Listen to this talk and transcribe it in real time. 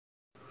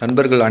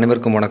நண்பர்கள்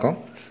அனைவருக்கும் வணக்கம்.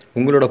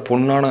 உங்களோட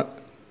பொன்னான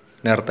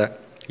நேரத்தை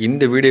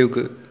இந்த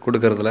வீடியோவுக்கு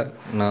கொடுக்கறதுல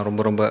நான்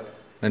ரொம்ப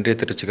நன்றியை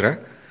தெரிவிச்சுக்கிறேன்.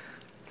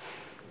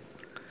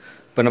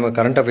 இப்போ நம்ம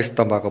கரண்ட் அஃபேர்ஸ்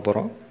தான் பார்க்க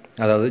போகிறோம்.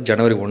 அதாவது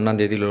ஜனவரி 1ஆம்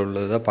தேதியில்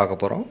உள்ளது தான் பார்க்க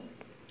போகிறோம்.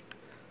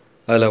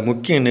 அதில்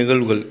முக்கிய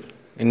நிகழ்வுகள்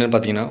என்னென்னு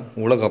பார்த்தீங்கன்னா,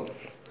 உலகம்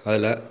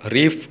அதில்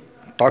ரீஃப்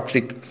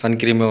டாக்ஸிக்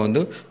சன்கிரீமை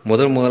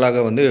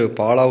முதலாக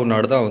பாலாவு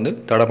நாடு தான்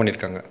தடை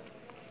பண்ணியிருக்காங்க.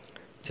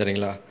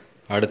 சரிங்களா?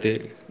 அடுத்து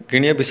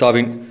கினியா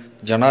பிசாவின்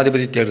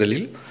ஜனாதிபதி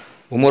தேர்தலில்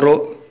உமரோ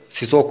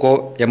சிசோகோ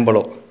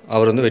எம்பலோ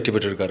அவர் வெற்றி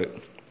பெற்றிருக்காரு.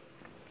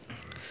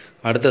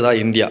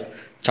 அடுத்ததாக இந்தியா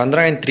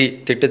சந்திராயன் 3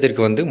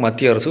 திட்டத்திற்கு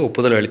மத்திய அரசு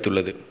ஒப்புதல்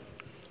அளித்துள்ளது.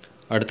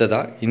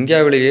 அடுத்ததாக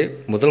இந்தியாவிலேயே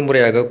முதல்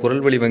முறையாக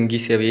குரல் வழி வங்கி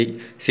சேவையை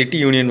சிட்டி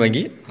யூனியன்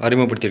வங்கி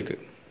அறிமுகப்படுத்தியிருக்கு.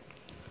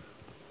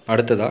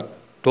 அடுத்ததாக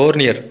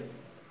டோர்னியர்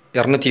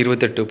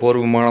 228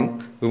 போர்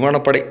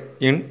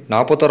விமானப்படையின்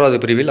 41வது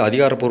பிரிவில்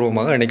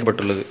அதிகாரப்பூர்வமாக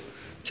இணைக்கப்பட்டுள்ளது.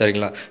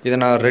 சரிங்களா? இதை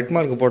நான் ரெட்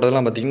மார்க்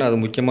போட்டதெல்லாம் பார்த்திங்கன்னா அது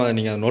முக்கியமாக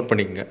நீங்கள் நோட்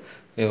பண்ணிக்கோங்க.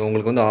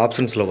 உங்களுக்கு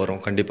ஆப்ஷன்ஸில்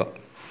வரும் கண்டிப்பாக.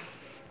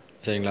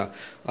 சரிங்களா?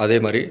 அதே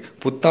மாதிரி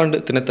புத்தாண்டு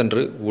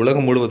தினத்தன்று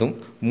உலகம் முழுவதும்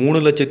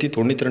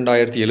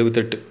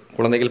 3,92,078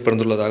 குழந்தைகள்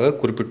பிறந்துள்ளதாக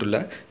குறிப்பிட்டுள்ள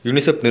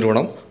யுனிசெஃப்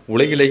நிறுவனம்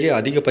உலகிலேயே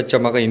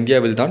அதிகபட்சமாக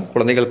இந்தியாவில்தான்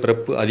குழந்தைகள்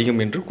பிறப்பு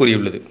அதிகம் என்று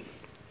கூறியுள்ளது.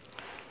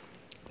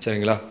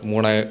 சரிங்களா?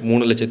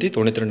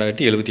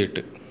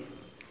 3,92,078.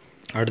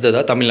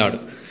 அடுத்ததாக தமிழ்நாடு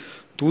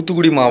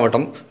தூத்துக்குடி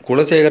மாவட்டம்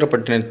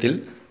குலசேகரப்பட்டினத்தில்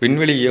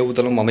விண்வெளி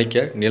ஏவுதளம் அமைக்க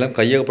நிலம்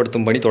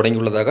கையகப்படுத்தும் பணி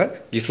தொடங்கியுள்ளதாக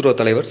இஸ்ரோ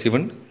தலைவர்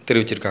சிவன்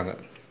தெரிவிச்சிருக்காங்க.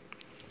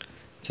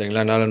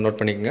 சரிங்களா? அதனால் நோட்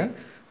பண்ணிக்கோங்க.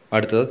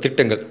 அடுத்ததாக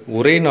திட்டங்கள்.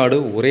 ஒரே நாடு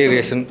ஒரே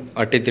ரேஷன்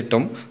அட்டை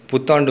திட்டம்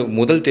புத்தாண்டு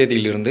முதல்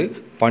தேதியிலிருந்து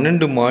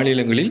 12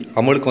 மாநிலங்களில்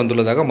அமலுக்கு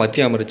வந்துள்ளதாக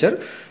மத்திய அமைச்சர்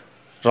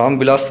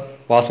ராம்விலாஸ்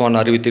பாஸ்வான்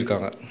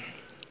அறிவித்திருக்காங்க.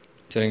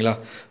 சரிங்களா?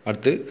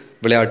 அடுத்து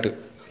விளையாட்டு.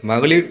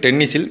 மகளிர்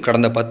டென்னிஸில்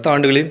கடந்த 10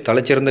 ஆண்டுகளில்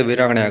தலைச்சிறந்த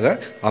வீராங்கனையாக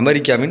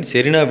அமெரிக்காவின்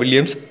செரீனா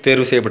வில்லியம்ஸ்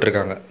தேர்வு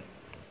செய்யப்பட்டிருக்காங்க.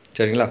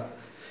 சரிங்களா?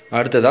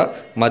 அடுத்ததாக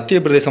மத்திய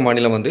பிரதேச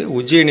மாநிலம்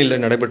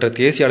உஜ்ஜயினில் நடைபெற்ற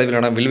தேசிய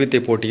அளவிலான வில்வித்தை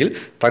போட்டியில்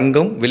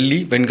தங்கம், வெள்ளி,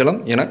 வெண்கலம்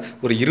என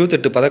ஒரு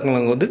 28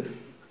 பதக்கங்கள்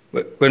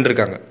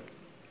வென்றிருக்காங்க.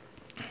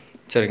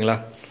 சரிங்களா?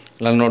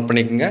 எல்லாம் நோட்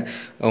பண்ணிக்கோங்க.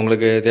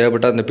 உங்களுக்கு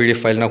தேவைப்பட்ட அந்த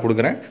பிடிஎஃப் ஃபைல் நான்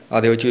கொடுக்குறேன்,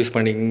 அதை வச்சு யூஸ்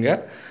பண்ணிக்கோங்க.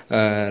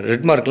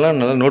 ரெட் மார்க்லாம்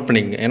நல்லா நோட்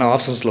பண்ணிக்கோங்க, ஏன்னா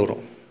ஆப்ஷன்ஸில்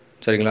வரும்.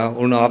 சரிங்களா?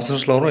 ஒன்று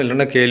ஆப்ஷன்ஸில் வரும்,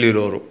 இல்லைன்னா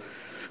கேள்வியில் வரும்.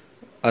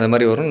 அது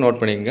மாதிரி வரும்,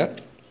 நோட் பண்ணிக்கோங்க.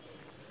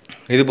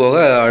 இது போக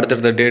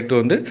அடுத்தடுத்த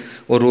டேட்டு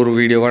ஒரு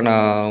வீடியோவாக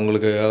நான்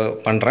உங்களுக்கு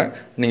பண்ணுறேன்.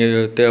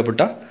 நீங்கள்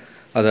தேவைப்பட்டால்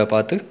அதை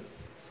பார்த்து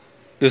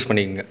யூஸ்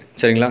பண்ணிக்கோங்க.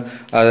 சரிங்களா?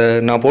 அதை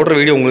நான் போடுற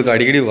வீடியோ உங்களுக்கு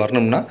அடிக்கடி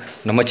வரணும்னா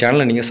நம்ம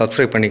சேனலை நீங்கள்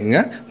சப்ஸ்கிரைப்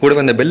பண்ணிக்கோங்க. கூடவே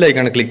அந்த பெல்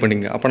ஐக்கானை கிளிக்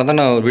பண்ணிக்கோங்க. அப்போ தான்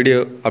நான் வீடியோ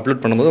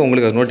அப்லோட் பண்ணும்போது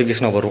உங்களுக்கு அது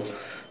நோட்டிஃபிகேஷனாக வரும்.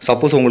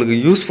 சப்போஸ் உங்களுக்கு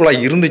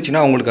யூஸ்ஃபுல்லாக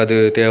இருந்துச்சுன்னா உங்களுக்கு அது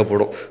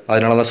தேவைப்படும்.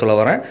 அதனால தான் சொல்ல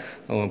வரேன்.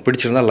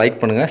 பிடிச்சிருந்தால்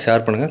லைக் பண்ணுங்கள்,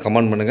 ஷேர் பண்ணுங்கள்,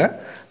 கமெண்ட் பண்ணுங்கள்.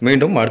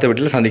 மீண்டும் அடுத்த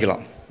வீடியோவில்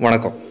சந்திக்கலாம்.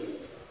 வணக்கம்.